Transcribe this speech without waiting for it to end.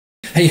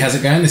Hey, how's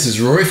it going? This is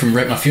Rory from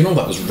Rate My Funeral.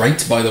 That was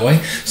Rate, by the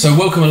way. So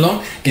welcome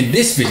along. In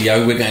this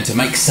video, we're going to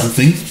make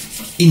something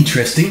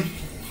interesting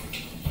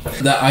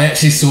that I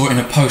actually saw in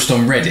a post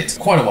on Reddit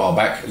quite a while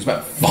back. It was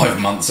about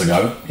 5 months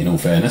ago, in all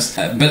fairness.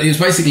 But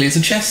it's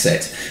a chess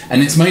set,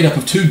 and it's made up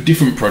of two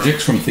different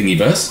projects from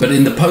Thingiverse. But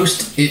in the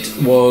post, it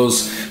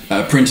was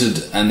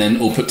printed and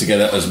then all put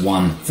together as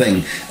one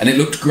thing, and it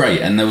looked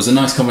great. And there was a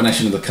nice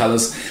combination of the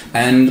colours,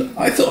 and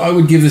I thought I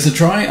would give this a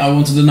try. I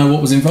wanted to know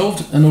what was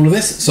involved and all of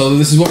this, so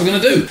this is what we're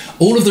going to do.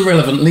 All of the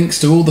relevant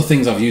links to all the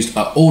things I've used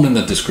are all in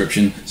the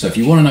description. So if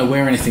you want to know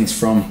where anything's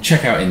from,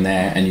 check out in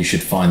there, and you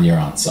should find your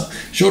answer.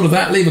 Short of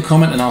that, leave a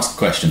comment and ask a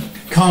question.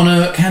 Can't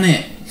hurt, can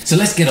it? So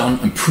let's get on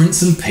and print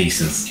some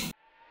pieces.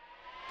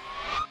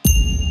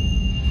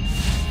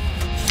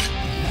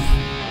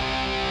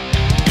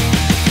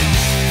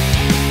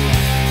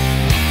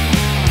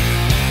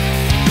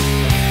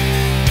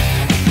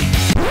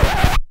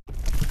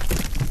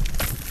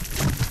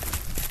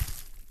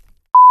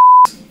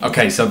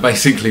 Okay, so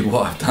basically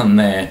what I've done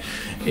there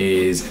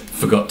is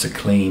forgot to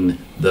clean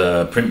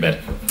the print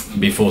bed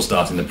before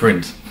starting the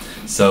print.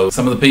 So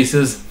some of the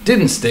pieces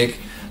didn't stick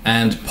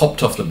and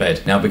popped off the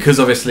bed. Now, because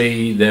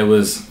obviously there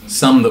was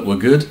some that were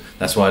good,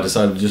 that's why I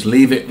decided to just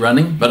leave it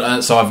running.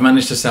 But so I've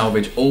managed to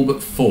salvage all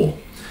but 4.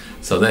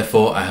 So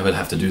therefore I would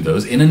have to do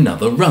those in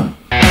another run.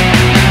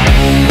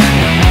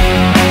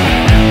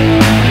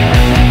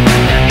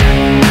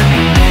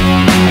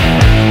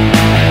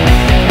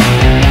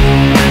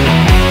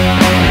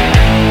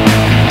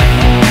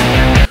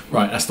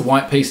 Right, that's the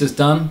white pieces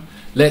done.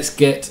 Let's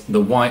get the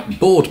white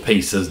board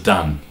pieces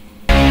done.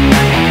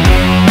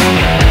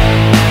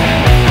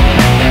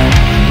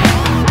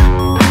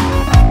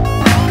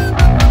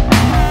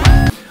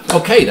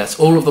 Okay, that's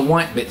all of the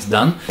white bits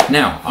done.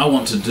 Now, I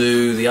want to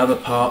do the other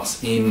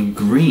parts in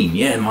green.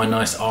 Yeah, my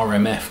nice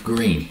RMF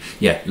green.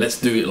 Yeah,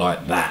 let's do it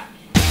like that.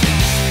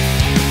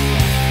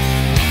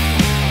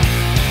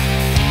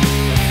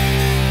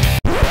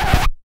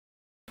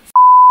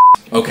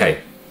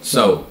 Okay,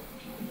 so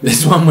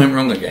this one went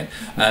wrong again,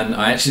 and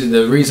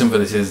the reason for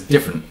this is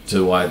different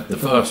to why the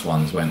first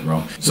ones went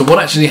wrong. So what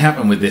actually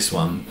happened with this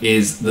one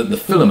is that the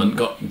filament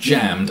got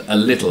jammed a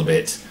little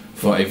bit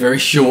for a very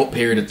short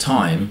period of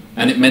time,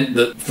 and it meant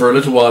that for a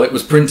little while it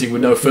was printing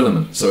with no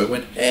filament, so it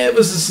went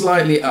ever so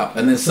slightly up,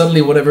 and then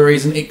suddenly, whatever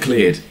reason, it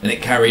cleared and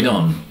it carried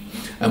on.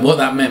 And what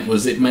that meant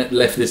was it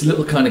left this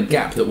little kind of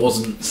gap that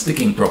wasn't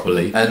sticking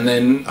properly, and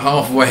then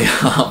halfway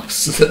up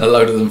a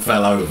load of them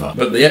fell over.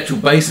 But the actual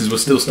bases were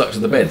still stuck to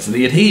the bed, so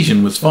the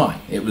adhesion was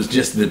fine. It was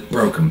just the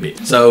broken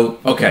bit. So,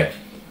 okay,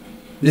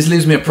 this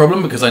leaves me a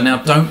problem because I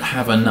now don't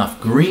have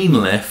enough green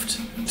left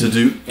to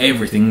do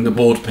everything, the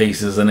board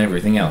pieces and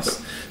everything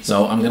else.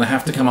 So I'm going to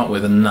have to come up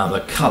with another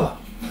colour.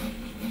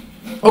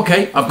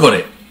 Okay, I've got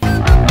it.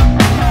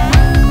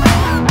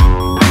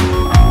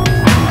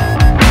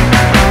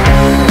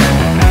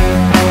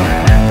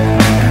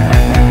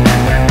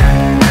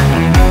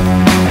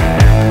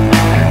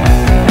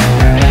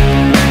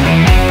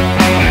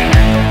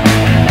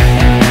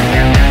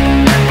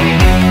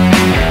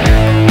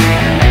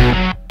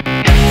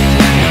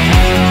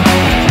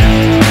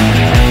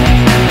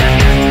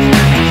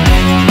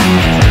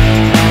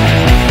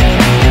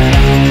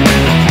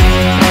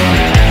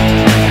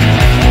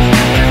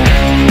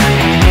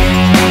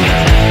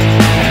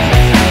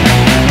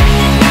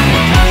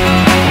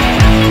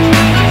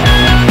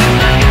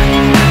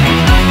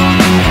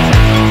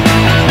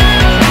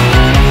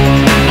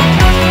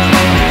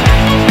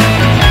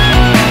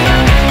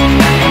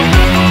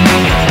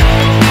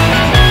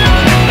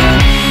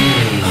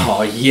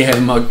 Yeah,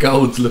 my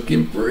gold's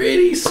looking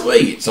pretty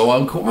sweet, so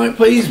I'm quite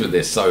pleased with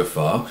this so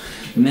far.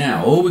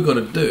 Now, all we've got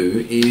to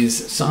do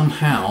is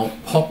somehow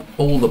pop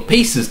all the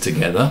pieces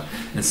together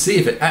and see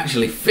if it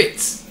actually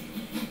fits.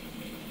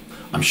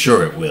 I'm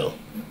sure it will.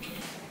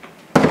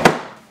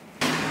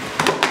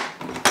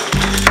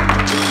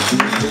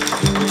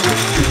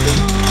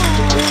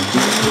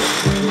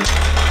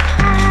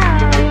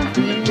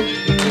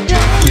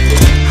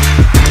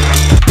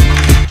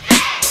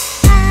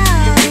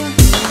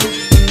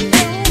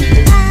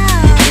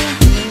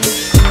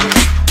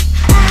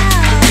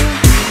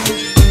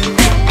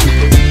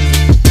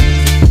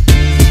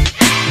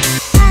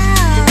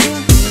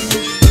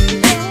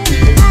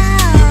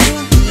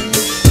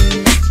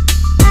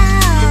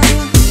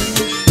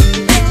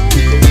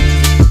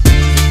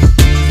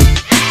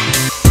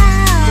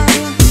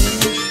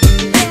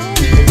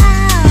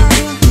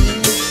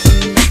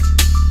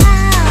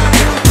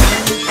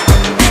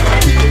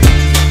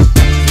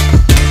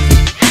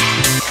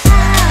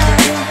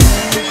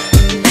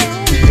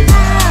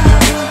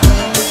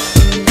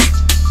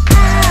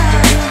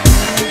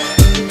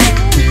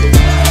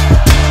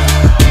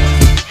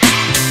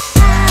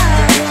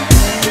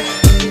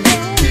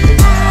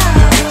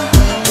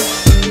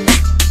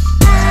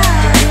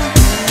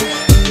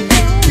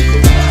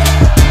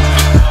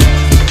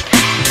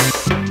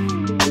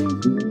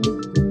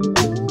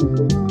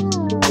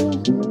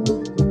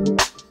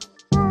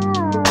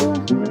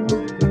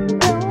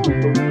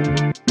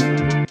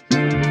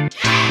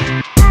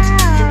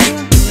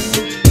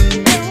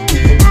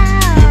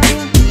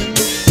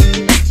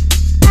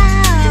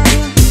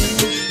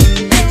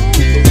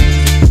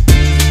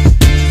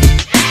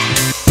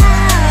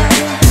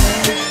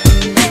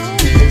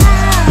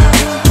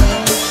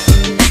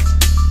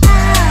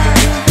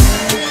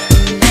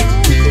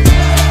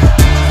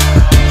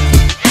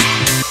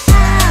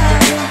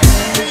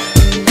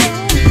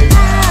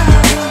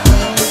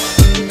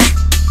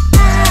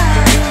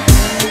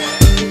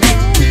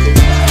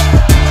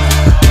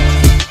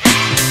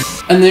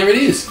 And there it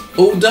is,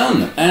 all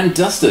done and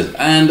dusted.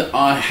 And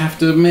I have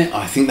to admit,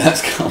 I think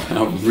that's come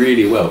out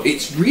really well.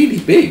 It's really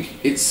big.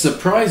 It's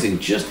surprising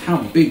just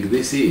how big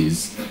this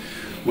is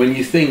when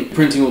you think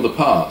printing all the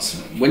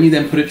parts. When you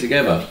then put it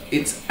together,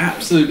 it's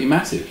absolutely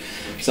massive.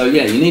 So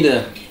yeah, you need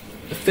a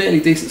fairly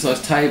decent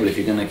sized table if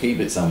you're going to keep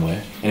it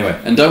somewhere. Anyway,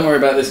 and don't worry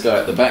about this guy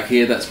at the back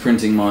here. That's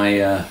printing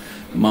my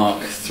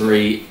Mark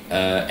III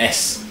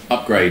S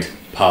upgrade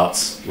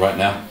parts right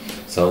now.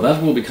 So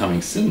that will be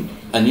coming soon.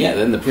 And yeah,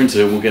 then the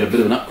printer will get a bit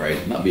of an upgrade.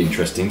 That'll be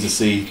interesting to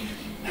see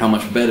how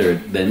much better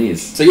it then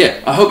is. So yeah,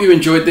 I hope you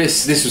enjoyed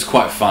this. This was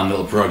quite a fun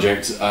little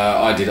project.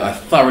 I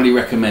thoroughly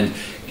recommend.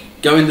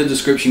 Go in the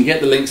description, get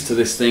the links to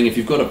this thing. If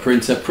you've got a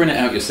printer, print it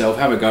out yourself,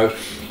 have a go.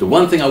 The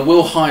one thing I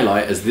will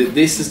highlight is that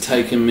this has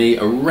taken me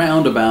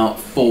around about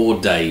 4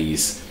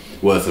 days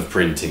worth of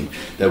printing.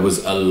 There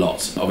was a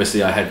lot.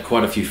 Obviously I had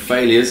quite a few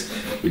failures,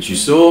 which you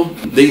saw.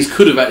 These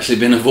could have actually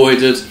been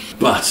avoided,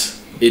 but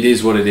it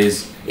is what it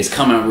is. It's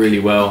come out really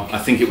well. I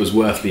think it was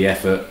worth the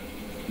effort.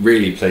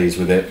 Really pleased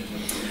with it.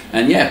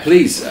 And yeah,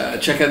 please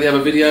check out the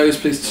other videos.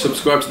 Please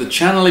subscribe to the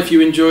channel if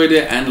you enjoyed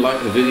it, and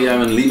like the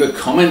video, and leave a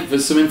comment for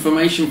some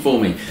information for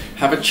me.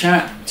 Have a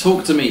chat,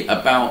 talk to me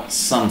about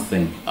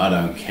something. I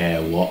don't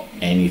care what,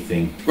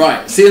 anything.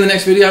 Right, see you in the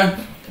next video.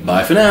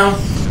 Bye for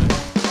now.